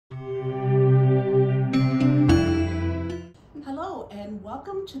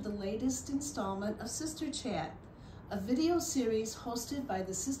Welcome to the latest installment of Sister Chat, a video series hosted by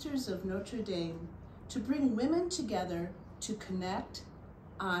the Sisters of Notre Dame to bring women together to connect,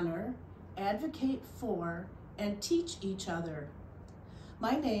 honor, advocate for, and teach each other.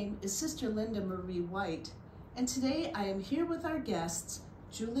 My name is Sister Linda Marie White, and today I am here with our guests,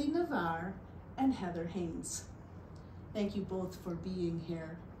 Julie Navarre and Heather Haynes. Thank you both for being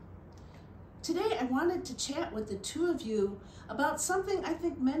here. Today I wanted to chat with the two of you about something I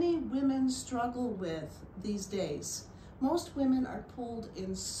think many women struggle with these days. Most women are pulled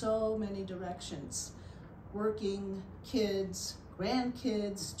in so many directions: working, kids,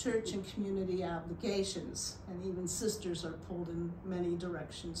 grandkids, church and community obligations, and even sisters are pulled in many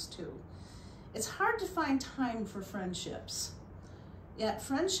directions too. It's hard to find time for friendships. Yet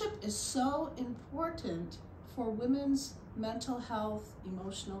friendship is so important for women's mental health,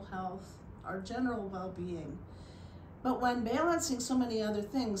 emotional health, our general well-being. But when balancing so many other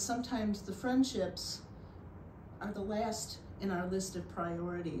things, sometimes the friendships are the last in our list of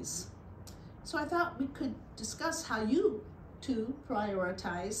priorities. So I thought we could discuss how you two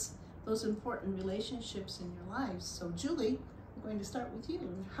prioritize those important relationships in your lives. So Julie, I'm going to start with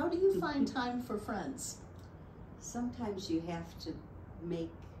you. How do you find time for friends? Sometimes you have to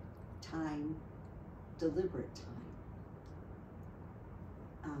make time, deliberate time.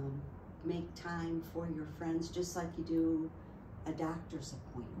 Make time for your friends just like you do a doctor's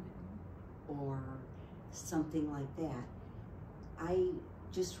appointment or something like that. I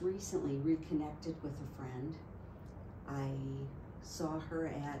just recently reconnected with a friend. I saw her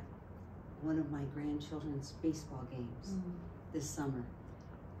at one of my grandchildren's baseball games this summer,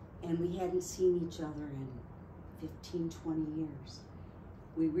 and we hadn't seen each other in 15, 20 years.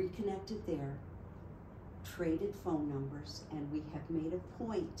 We reconnected there, traded phone numbers, and we have made a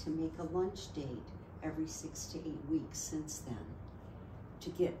point to make a lunch date every 6 to 8 weeks since then to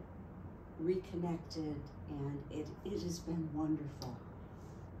get reconnected, and it has been wonderful.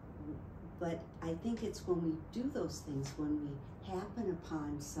 But I think it's when we do those things, when we happen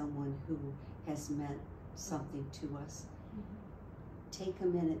upon someone who has meant something to us, take a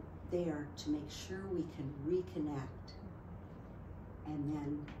minute there to make sure we can reconnect, and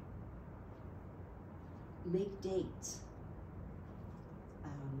then make dates.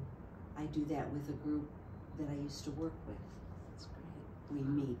 I do that with a group that I used to work with. That's great. We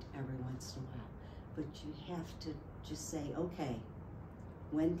meet every once in a while, but you have to just say, okay,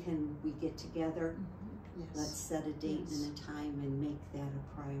 when can we get together? Yes. Let's set a date and a time and make that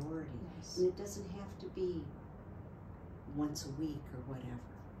a priority. Yes. And it doesn't have to be once a week or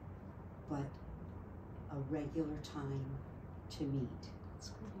whatever, but a regular time to meet. That's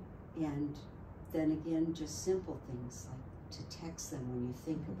great. And then again, just simple things like to text them when you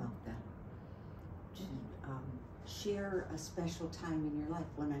think about them, to share a special time in your life.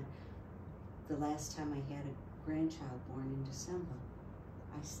 The last time I had a grandchild born in December,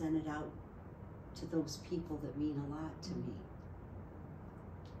 I sent it out to those people that mean a lot to me,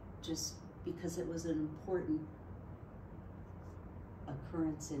 just because it was an important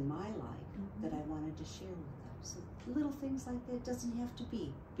occurrence in my life that I wanted to share with them. So little things like that, doesn't have to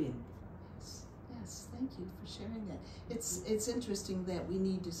be big. Yes, thank you for sharing that. It's interesting that we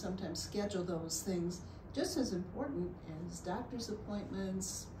need to sometimes schedule those things just as important as doctor's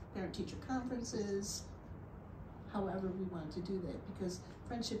appointments, parent-teacher conferences, however we want to do that, because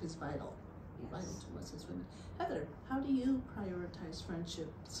friendship is vital, vital to us as women. Heather, how do you prioritize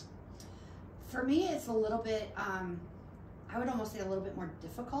friendships? For me, it's a little bit, I would almost say a little bit more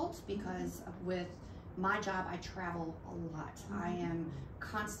difficult, because with my job, I travel a lot. I am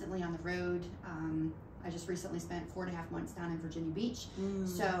constantly on the road. I just recently spent 4.5 months down in Virginia Beach.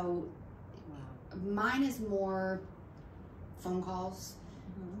 So mine is more phone calls,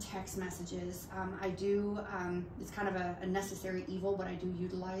 text messages. I do, it's kind of a necessary evil, but I do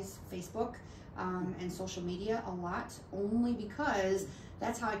utilize Facebook and social media a lot, only because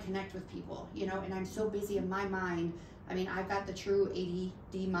that's how I connect with people, you know, and I'm so busy in my mind. I mean, I've got the true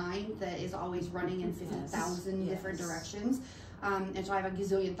ADD mind that is always running in 50,000 different directions. And so I have a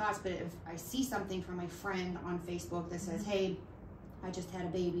gazillion thoughts, but if I see something from my friend on Facebook that says, hey, I just had a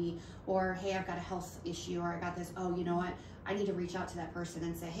baby, or hey, I've got a health issue, or I got this, oh, you know what, I need to reach out to that person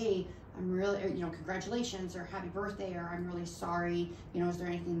and say, hey, I'm really, you know, congratulations, or happy birthday, or I'm really sorry, you know, is there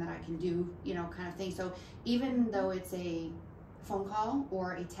anything that I can do, you know, kind of thing. So even though it's a phone call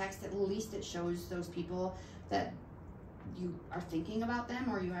or a text, at least it shows those people that you are thinking about them,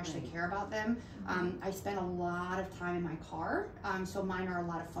 or you actually care about them. I spend a lot of time in my car, so mine are a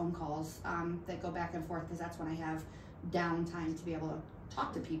lot of phone calls that go back and forth, because that's when I have downtime to be able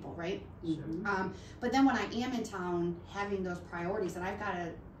talk to people, right? Mm-hmm. But then when I am in town, having those priorities, and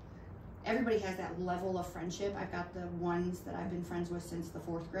everybody has that level of friendship. I've got the ones that I've been friends with since the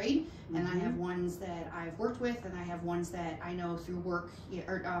 4th grade, and I have ones that I've worked with, and I have ones that I know through work,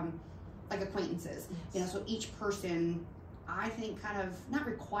 or like acquaintances. Yes. You know, so each person, I think, kind of not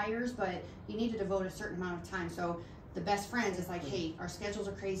requires, but you need to devote a certain amount of time. So the best friends is like, hey, our schedules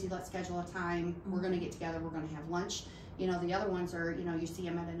are crazy. Let's schedule a time. We're going to get together. We're going to have lunch. You know, the other ones are, you know, you see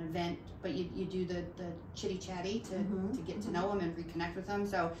them at an event, but you do the chitty-chatty to get to know them and reconnect with them.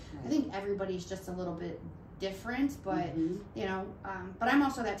 So I think everybody's just a little bit different, but, you know, but I'm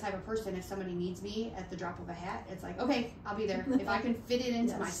also that type of person. If somebody needs me at the drop of a hat, it's like, okay, I'll be there. If I can fit it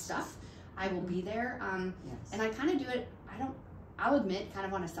into my stuff, I will be there. And I kind of do it, I'll admit, kind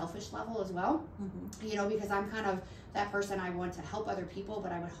of on a selfish level as well, you know, because I'm kind of that person. I want to help other people,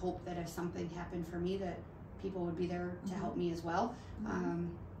 but I would hope that if something happened for me, that people would be there to help me as well.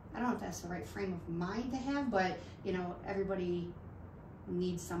 I don't know if that's the right frame of mind to have, but, you know, everybody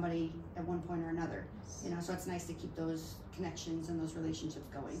needs somebody at one point or another, you know, so it's nice to keep those connections and those relationships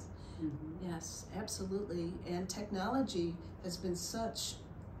going. Yes, absolutely. And technology has been such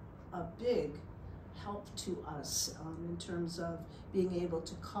a big help to us in terms of being able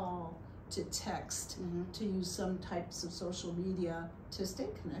to call, to text, to use some types of social media to stay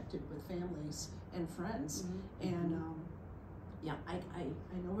connected with families and friends. And yeah, I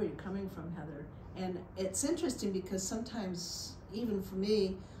know where you're coming from, Heather. And it's interesting because sometimes, even for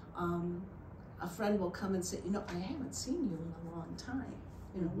me, a friend will come and say, you know, I haven't seen you in a long time.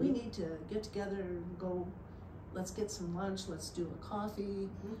 You know, we need to get together and go, let's get some lunch, let's do a coffee.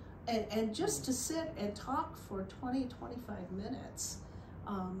 And just to sit and talk for 20, 25 minutes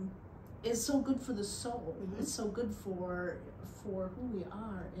is so good for the soul. It's so good for who we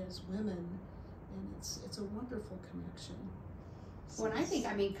are as women, and it's a wonderful connection. Well, and I think,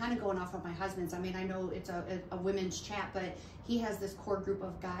 I mean, kind of going off of my husband's, I mean, I know it's a women's chat, but he has this core group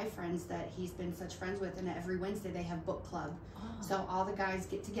of guy friends that he's been such friends with, and every Wednesday they have book club. So all the guys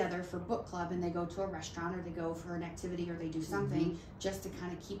get together for book club, and they go to a restaurant, or they go for an activity, or they do something just to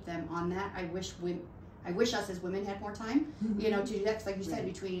kind of keep them on that. I wish us as women had more time, you know, to do that, because like you said,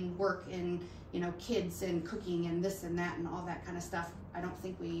 between work and, you know, kids and cooking and this and that and all that kind of stuff, I don't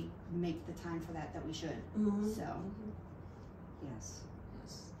think we make the time for that we should. So. Yes.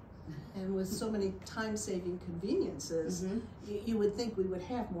 And with so many time-saving conveniences, you would think we would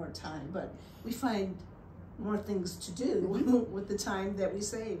have more time, but we find more things to do with the time that we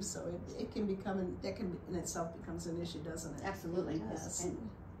save. So it can become, that can in itself becomes an issue, doesn't it? Absolutely. Yes. And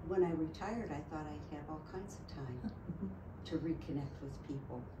when I retired, I thought I'd have all kinds of time to reconnect with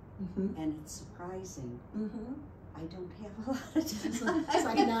people. And it's surprising. I don't have a lot of time. It's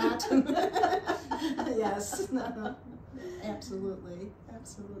like not. Yes. No. Absolutely.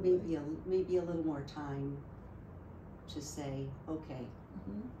 Maybe a little more time to say, okay,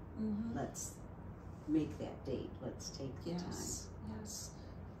 let's make that date. Let's take the time. Yes.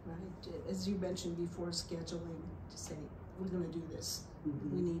 Right. As you mentioned before, scheduling to say, we're going to do this.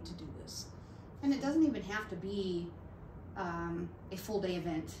 We need to do this. And it doesn't even have to be a full day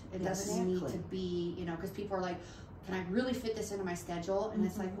event. It doesn't need to be, you know, because people are like, can I really fit this into my schedule? And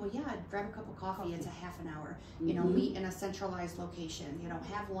it's like, well, yeah, grab a cup of coffee. It's a half an hour. You know, meet in a centralized location. You know,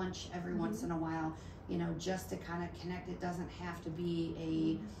 have lunch every once in a while. You know, just to kind of connect. It doesn't have to be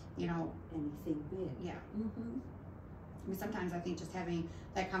a, you know, anything big. Yeah. I mean, sometimes I think just having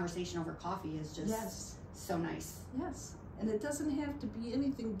that conversation over coffee is just so nice. Yes, and it doesn't have to be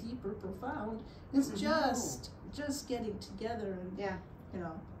anything deep or profound. It's just getting together and you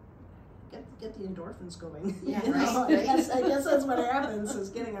know, get the endorphins going. Yeah, I guess that's what happens, is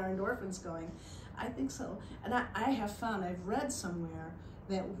getting our endorphins going. I think so. And I have found, I've read somewhere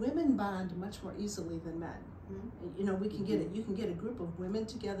that women bond much more easily than men. You know, we can get you can get a group of women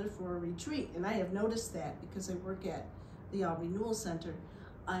together for a retreat, and I have noticed that because I work at the Renewal Center,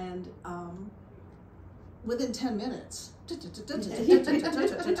 and within 10 minutes,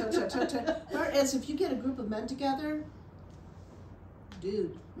 whereas if you get a group of men together,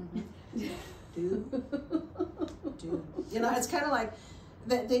 dude, you know, it's kind of like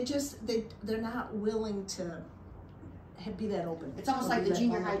that they're not willing to be that open. It's almost like the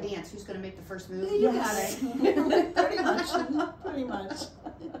junior high dance. Who's going to make the first move? You got it. Pretty much.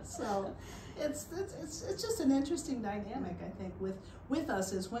 So it's just an interesting dynamic, I think, with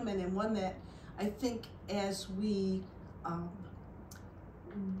us as women, and one that I think as we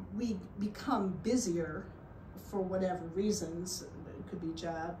become busier for whatever reasons, it could be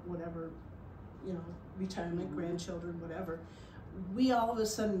job, whatever, you know, retirement, grandchildren, whatever, we all of a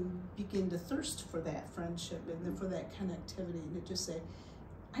sudden begin to thirst for that friendship and then for that connectivity, and to just say,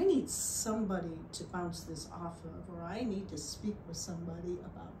 I need somebody to bounce this off of, or I need to speak with somebody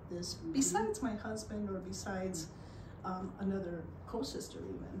about this, besides my husband or besides another co-sister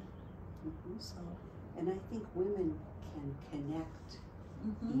even. So. And I think women can connect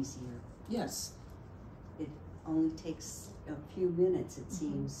easier. Yes. It only takes a few minutes, it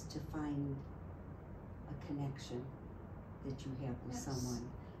seems, to find a connection that you have with someone.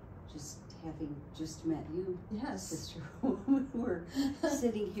 Just having just met you, sister, we were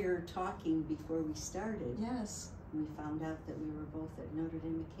sitting here talking before we started. Yes. We found out that we were both at Notre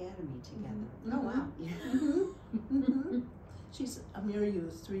Dame Academy together. Oh, wow. Yeah. She's a mere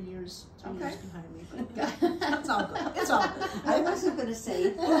youth, 3 years behind me, but it's all good. It's all good. I wasn't going to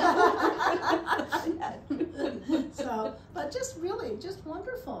say. So, but just really, just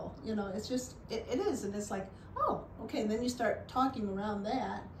wonderful. You know, it's just, it is. And it's like, oh, okay. And then you start talking around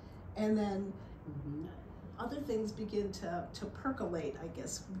that, and then other things begin to percolate, I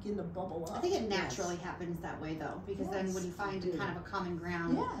guess, begin to bubble up. I think it naturally happens that way, though, because then when you find kind of a common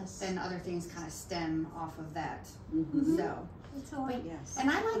ground, then other things kind of stem off of that. So. And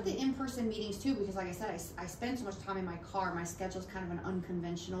I like the in-person meetings too, because like I said, I spend so much time in my car. My schedule's kind of an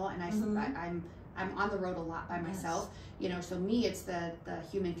unconventional, and I'm on the road a lot by myself. You know, so me, it's the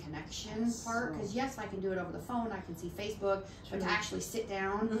human connection part. Because yes, I can do it over the phone. I can see Facebook, but to actually sit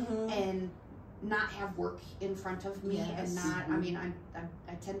down and not have work in front of me and not. I mean, I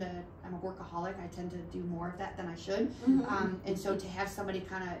tend to. I'm a workaholic. I tend to do more of that than I should. And so to have somebody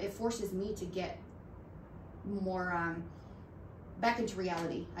kind of, it forces me to get more. Back into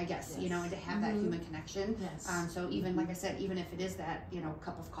reality, I guess, you know, and to have that human connection. So even, like I said, even if it is that, you know,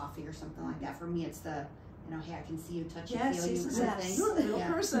 cup of coffee or something like that, for me, it's the, you know, hey, I can see you, touch you, feel you, kind of thing. You're a real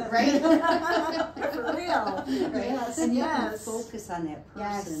person. Right? For real. Right. And you can focus on that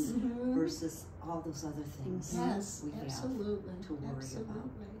person versus all those other things we have to worry about.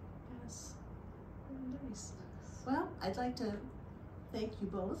 Yes. Very nice. Well, I'd like to thank you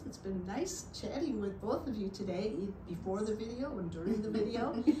both. It's been nice chatting with both of you today, before the video and during the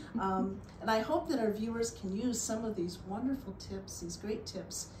video. And I hope that our viewers can use some of these wonderful tips, these great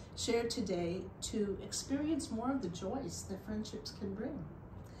tips shared today, to experience more of the joys that friendships can bring.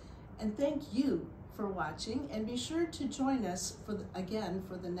 And thank you for watching, and be sure to join us again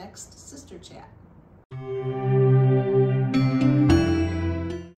for the next Sister Chat.